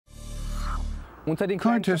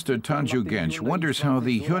Car tester Tanju Genç wonders how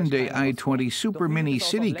the Hyundai i20 Super Mini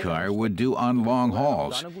City car would do on long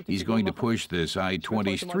hauls. He's going to push this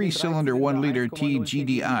i20's 3-cylinder 1-liter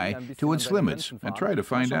TGDI to its limits and try to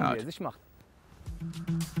find out.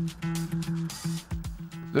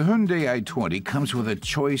 The Hyundai i20 comes with a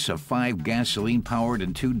choice of 5 gasoline-powered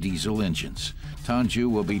and 2 diesel engines. Tanju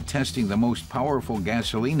will be testing the most powerful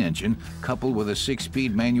gasoline engine coupled with a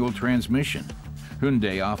 6-speed manual transmission.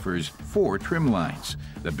 Hyundai offers 4 trim lines: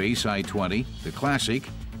 the base i20, the Classic,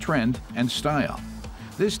 Trend, and Style.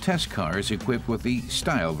 This test car is equipped with the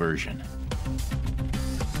Style version.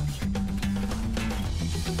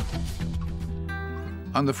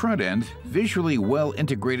 On the front end, visually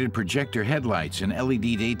well-integrated projector headlights and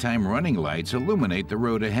LED daytime running lights illuminate the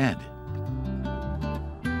road ahead.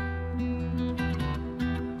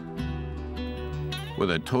 With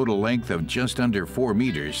a total length of just under 4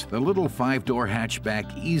 meters, the little 5-door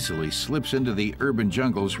hatchback easily slips into the urban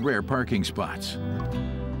jungle's rare parking spots.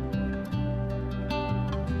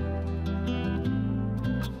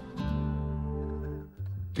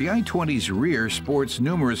 The i20's rear sports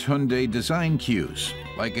numerous Hyundai design cues,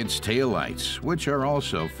 like its taillights, which are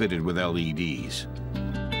also fitted with LEDs.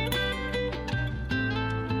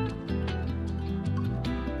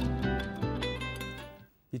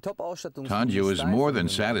 Tanju is more than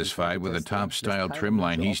satisfied with the top-style trim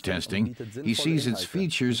line he's testing. He sees its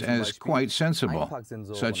features as quite sensible,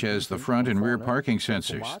 such as the front and rear parking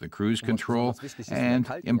sensors, the cruise control,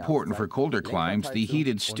 and, important for colder climes, the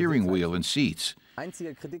heated steering wheel and seats.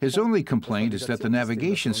 His only complaint is that the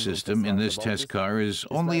navigation system in this test car is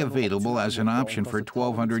only available as an option for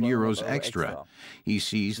 1,200 euros extra. He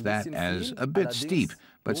sees that as a bit steep,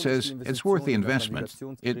 but says it's worth the investment.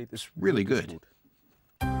 It's really good.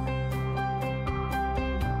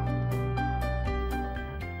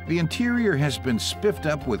 The interior has been spiffed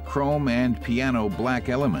up with chrome and piano black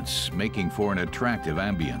elements, making for an attractive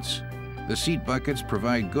ambience. The seat buckets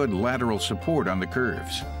provide good lateral support on the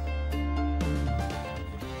curves.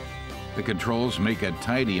 The controls make a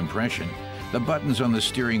tidy impression. The buttons on the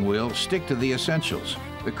steering wheel stick to the essentials,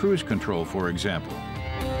 the cruise control, for example.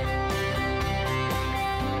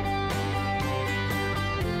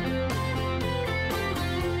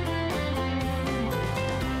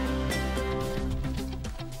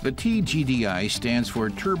 The TGDI stands for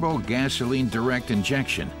Turbo Gasoline Direct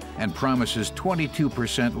Injection and promises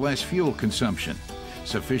 22% less fuel consumption.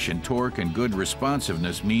 Sufficient torque and good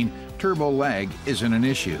responsiveness mean turbo lag isn't an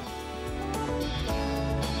issue.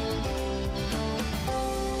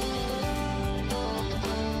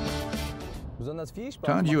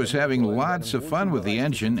 Tanju is having lots of fun with the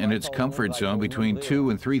engine in its comfort zone between 2,000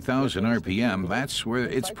 and 3,000 RPM. That's where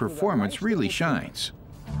its performance really shines.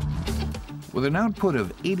 With an output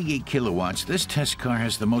of 88 kilowatts, this test car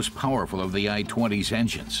has the most powerful of the i20's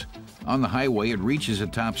engines. On the highway, it reaches a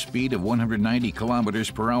top speed of 190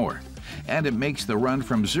 kilometers per hour, and it makes the run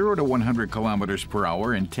from 0 to 100 kilometers per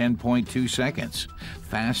hour in 10.2 seconds,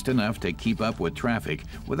 fast enough to keep up with traffic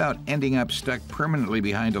without ending up stuck permanently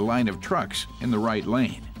behind a line of trucks in the right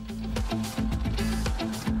lane.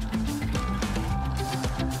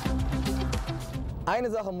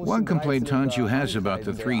 One complaint Tanju has about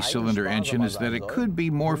the 3-cylinder engine is that it could be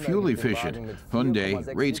more fuel efficient.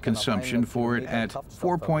 Hyundai rates consumption for it at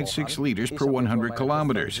 4.6 liters per 100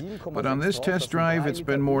 kilometers, but on this test drive it's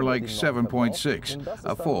been more like 7.6,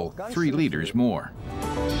 a full 3 liters more.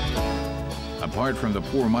 Apart from the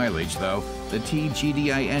poor mileage, though, the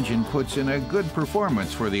TGDI engine puts in a good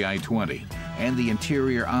performance for the i20, and the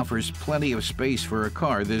interior offers plenty of space for a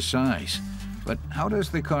car this size. But how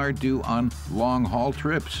does the car do on long-haul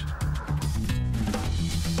trips?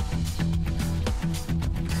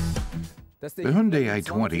 The Hyundai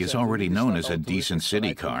i20 is already known as a decent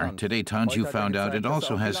city car. Today, Tanju found out it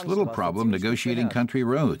also has little problem negotiating country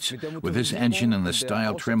roads. With this engine and the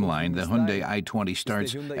Style trim line, the Hyundai i20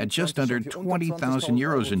 starts at just under 20,000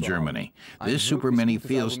 euros in Germany. This Super Mini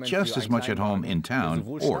feels just as much at home in town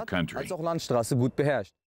or country.